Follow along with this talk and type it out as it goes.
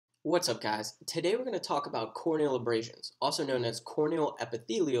What's up, guys? Today we're going to talk about corneal abrasions, also known as corneal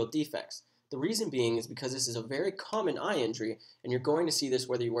epithelial defects. The reason being is because this is a very common eye injury, and you're going to see this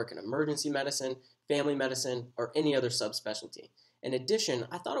whether you work in emergency medicine, family medicine, or any other subspecialty. In addition,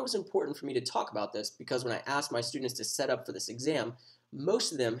 I thought it was important for me to talk about this because when I asked my students to set up for this exam,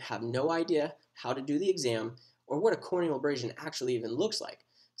 most of them have no idea how to do the exam or what a corneal abrasion actually even looks like.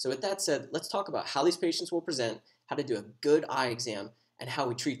 So with that said, let's talk about how these patients will present, how to do a good eye exam, and how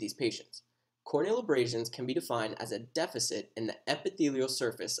we treat these patients. Corneal abrasions can be defined as a deficit in the epithelial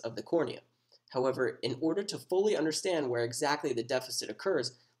surface of the cornea. However, in order to fully understand where exactly the deficit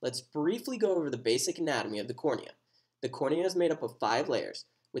occurs, let's briefly go over the basic anatomy of the cornea. The cornea is made up of 5 layers,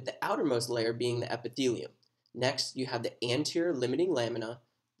 with the outermost layer being the epithelium. Next, you have the anterior limiting lamina,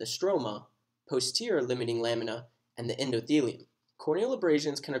 the stroma, posterior limiting lamina, and the endothelium. Corneal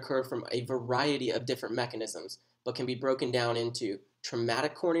abrasions can occur from a variety of different mechanisms, but can be broken down into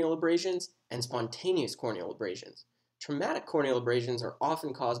traumatic corneal abrasions and spontaneous corneal abrasions. Traumatic corneal abrasions are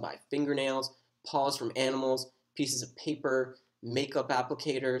often caused by fingernails, paws from animals, pieces of paper, makeup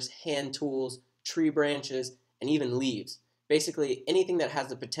applicators, hand tools, tree branches, and even leaves. Basically, anything that has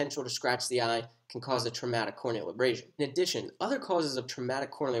the potential to scratch the eye can cause a traumatic corneal abrasion. In addition, other causes of traumatic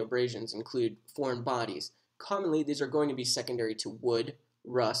corneal abrasions include foreign bodies. Commonly, these are going to be secondary to wood,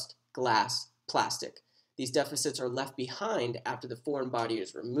 rust, glass, plastic. These deficits are left behind after the foreign body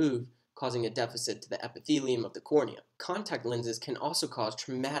is removed, causing a deficit to the epithelium of the cornea. Contact lenses can also cause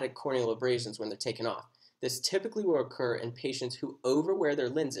traumatic corneal abrasions when they're taken off. This typically will occur in patients who overwear their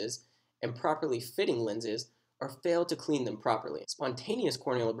lenses, improperly fitting lenses, or fail to clean them properly. Spontaneous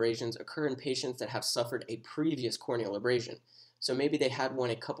corneal abrasions occur in patients that have suffered a previous corneal abrasion. So maybe they had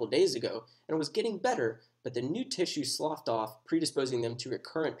one a couple days ago and it was getting better, but the new tissue sloughed off, predisposing them to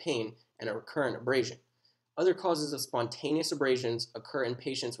recurrent pain and a recurrent abrasion. Other causes of spontaneous abrasions occur in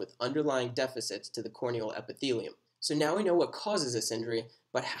patients with underlying deficits to the corneal epithelium. So now we know what causes this injury,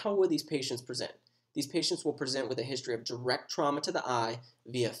 but how will these patients present? These patients will present with a history of direct trauma to the eye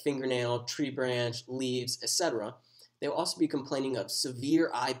via fingernail, tree branch, leaves, etc. They will also be complaining of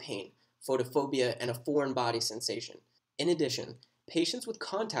severe eye pain, photophobia, and a foreign body sensation. In addition, patients with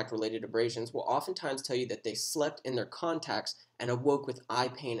contact-related abrasions will oftentimes tell you that they slept in their contacts and awoke with eye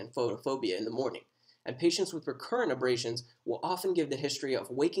pain and photophobia in the morning. And patients with recurrent abrasions will often give the history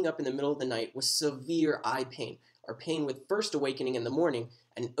of waking up in the middle of the night with severe eye pain, or pain with first awakening in the morning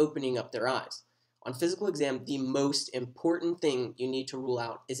and opening up their eyes. On physical exam, the most important thing you need to rule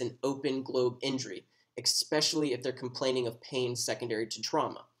out is an open globe injury, especially if they're complaining of pain secondary to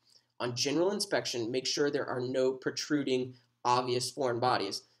trauma. On general inspection, make sure there are no protruding, obvious foreign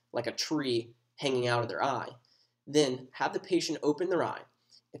bodies, like a tree hanging out of their eye. Then, have the patient open their eye.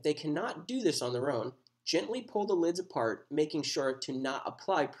 If they cannot do this on their own, gently pull the lids apart, making sure to not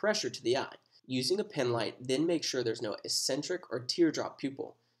apply pressure to the eye. Using a pen light, then make sure there's no eccentric or teardrop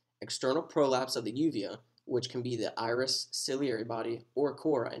pupil. External prolapse of the uvea, which can be the iris, ciliary body, or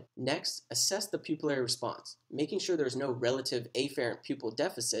choroid. Next, assess the pupillary response, making sure there's no relative afferent pupil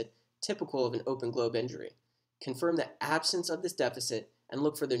deficit typical of an open globe injury. Confirm the absence of this deficit and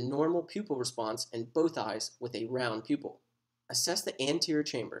look for the normal pupil response in both eyes with a round pupil. Assess the anterior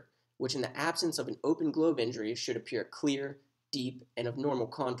chamber, which in the absence of an open globe injury should appear clear, deep, and of normal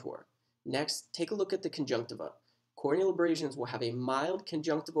contour. Next, take a look at the conjunctiva. Corneal abrasions will have a mild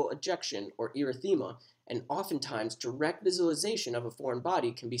conjunctival ejection or erythema, and oftentimes direct visualization of a foreign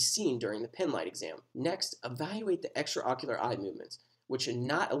body can be seen during the pen light exam. Next, evaluate the extraocular eye movements, which should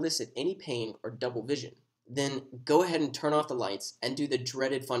not elicit any pain or double vision. Then go ahead and turn off the lights and do the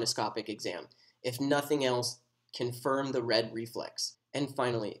dreaded fundoscopic exam. If nothing else, confirm the red reflex. And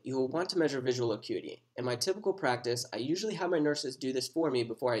finally, you will want to measure visual acuity. In my typical practice, I usually have my nurses do this for me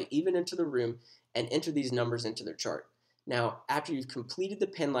before I even enter the room and enter these numbers into their chart. Now, after you've completed the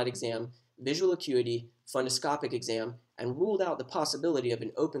pen light exam, visual acuity, fundoscopic exam, and ruled out the possibility of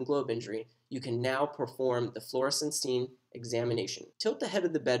an open globe injury, you can now perform the fluorescence examination. Tilt the head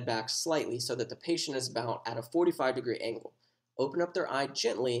of the bed back slightly so that the patient is about at a 45-degree angle. Open up their eye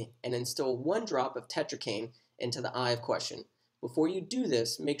gently and instill 1 drop of tetracaine into the eye of question. Before you do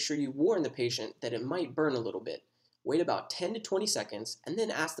this, make sure you warn the patient that it might burn a little bit. Wait about 10 to 20 seconds and then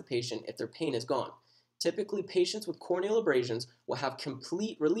ask the patient if their pain is gone. Typically, patients with corneal abrasions will have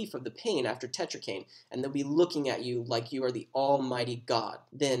complete relief of the pain after tetracaine, and they'll be looking at you like you are the almighty God.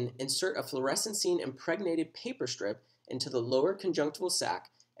 Then, insert a fluorescence impregnated paper strip into the lower conjunctival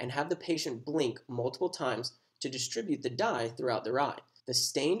sac and have the patient blink multiple times to distribute the dye throughout their eye. The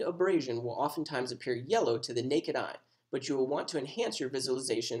stained abrasion will oftentimes appear yellow to the naked eye, but you will want to enhance your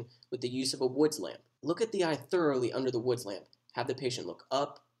visualization with the use of a Woods lamp. Look at the eye thoroughly under the Woods lamp. Have the patient look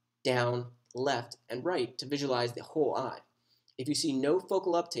up, down, left, and right to visualize the whole eye. If you see no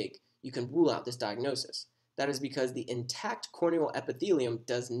focal uptake, you can rule out this diagnosis. That is because the intact corneal epithelium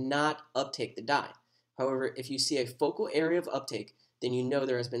does not uptake the dye. However, if you see a focal area of uptake, then you know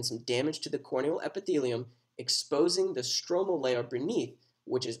there has been some damage to the corneal epithelium, exposing the stromal layer beneath,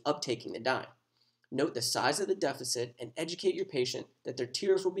 which is uptaking the dye. Note the size of the deficit and educate your patient that their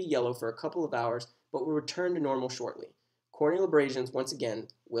tears will be yellow for a couple of hours but will return to normal shortly. Corneal abrasions, once again,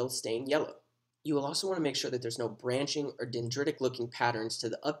 will stain yellow. You will also want to make sure that there's no branching or dendritic looking patterns to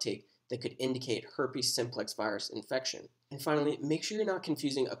the uptake that could indicate herpes simplex virus infection. And finally, make sure you're not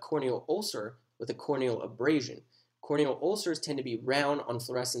confusing a corneal ulcer with a corneal abrasion. Corneal ulcers tend to be round on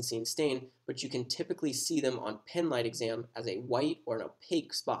fluorescence stain, but you can typically see them on pen light exam as a white or an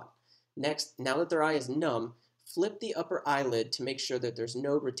opaque spot. Next, now that their eye is numb, flip the upper eyelid to make sure that there's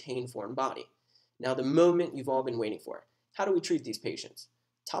no retained foreign body. Now the moment you've all been waiting for. How do we treat these patients?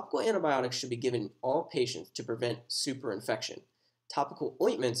 Topical antibiotics should be given all patients to prevent superinfection. Topical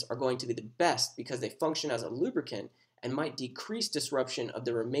ointments are going to be the best because they function as a lubricant and might decrease disruption of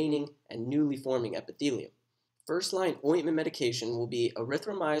the remaining and newly forming epithelium. First-line ointment medication will be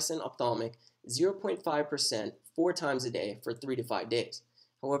erythromycin ophthalmic 0.5% 4 times a day for 3 to 5 days.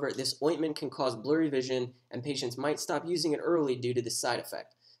 However, this ointment can cause blurry vision and patients might stop using it early due to this side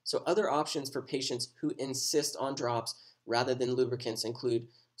effect. So other options for patients who insist on drops rather than lubricants include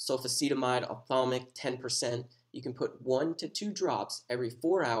sulfacetamide ophthalmic 10%. You can put 1 to 2 drops every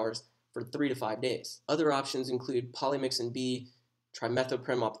 4 hours for 3 to 5 days. Other options include polymyxin B,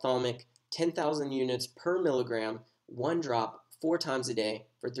 trimethoprim ophthalmic, 10,000 units per milligram, 1 drop 4 times a day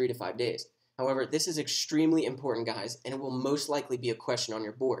for 3 to 5 days. However, this is extremely important, guys, and it will most likely be a question on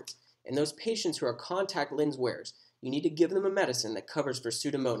your boards. In those patients who are contact lens wearers, you need to give them a medicine that covers for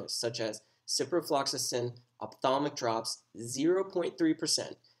Pseudomonas, such as ciprofloxacin ophthalmic drops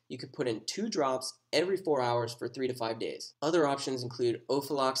 0.3%. You could put in 2 drops every 4 hours for 3 to 5 days. Other options include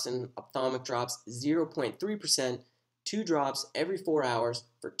ofloxacin ophthalmic drops 0.3%, 2 drops every 4 hours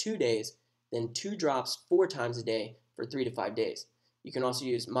for 2 days, then 2 drops 4 times a day for 3 to 5 days. You can also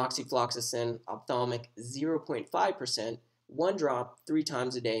use moxifloxacin ophthalmic 0.5%, 1 drop 3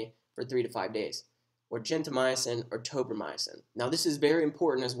 times a day for 3 to 5 days, or gentamicin or tobramycin. Now this is very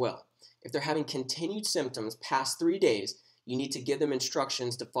important as well. If they're having continued symptoms past 3 days, you need to give them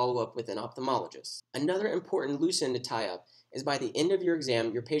instructions to follow up with an ophthalmologist. Another important loose end to tie up is by the end of your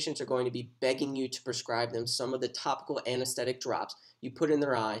exam, your patients are going to be begging you to prescribe them some of the topical anesthetic drops you put in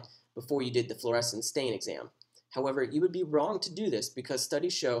their eye before you did the fluorescence stain exam. However, you would be wrong to do this because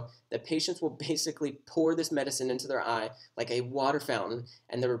studies show that patients will basically pour this medicine into their eye like a water fountain,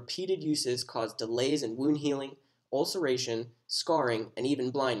 and the repeated uses cause delays in wound healing, ulceration, scarring, and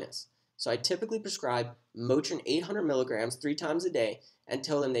even blindness. So I typically prescribe Motrin 800 milligrams 3 times a day and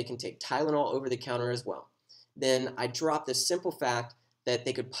tell them they can take Tylenol over the counter as well. Then I drop the simple fact that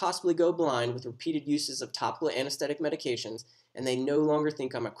they could possibly go blind with repeated uses of topical anesthetic medications, and they no longer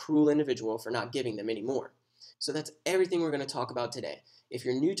think I'm a cruel individual for not giving them any more. So that's everything we're going to talk about today. If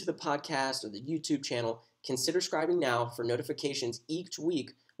you're new to the podcast or the YouTube channel, consider subscribing now for notifications each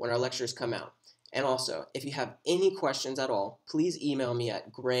week when our lectures come out. And also, if you have any questions at all, please email me at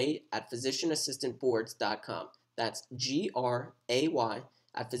gray@physicianassistantboards.com. That's GRAY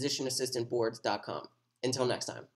at physicianassistantboards.com. Until next time.